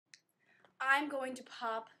I'm going to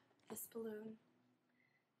pop this balloon.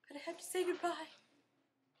 But I have to say goodbye.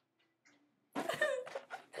 I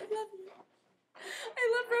love you. I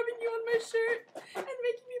love rubbing you on my shirt and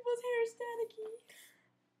making people's hair staticky.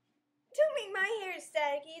 Don't make my hair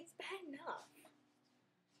staticky. It's bad enough.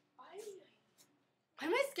 Why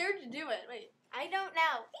am I scared to do it? Wait. I don't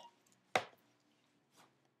know.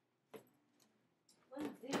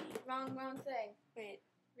 Wrong thing. Wait.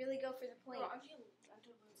 Really go for the point. Oh,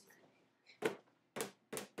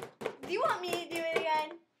 Do you want me to do it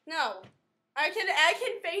again? no. I can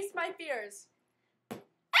face my fears.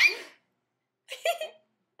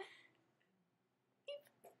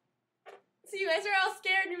 So you guys are all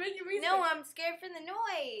scared. You're making me No, I'm scared for the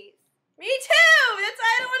noise. Me too! That's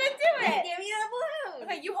why I don't want to do it! Give me the balloon.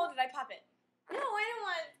 Okay, you hold it, I pop it. No, I don't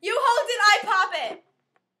want. You hold it, I pop it!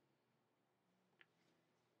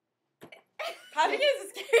 Popping is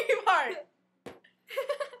the scary part.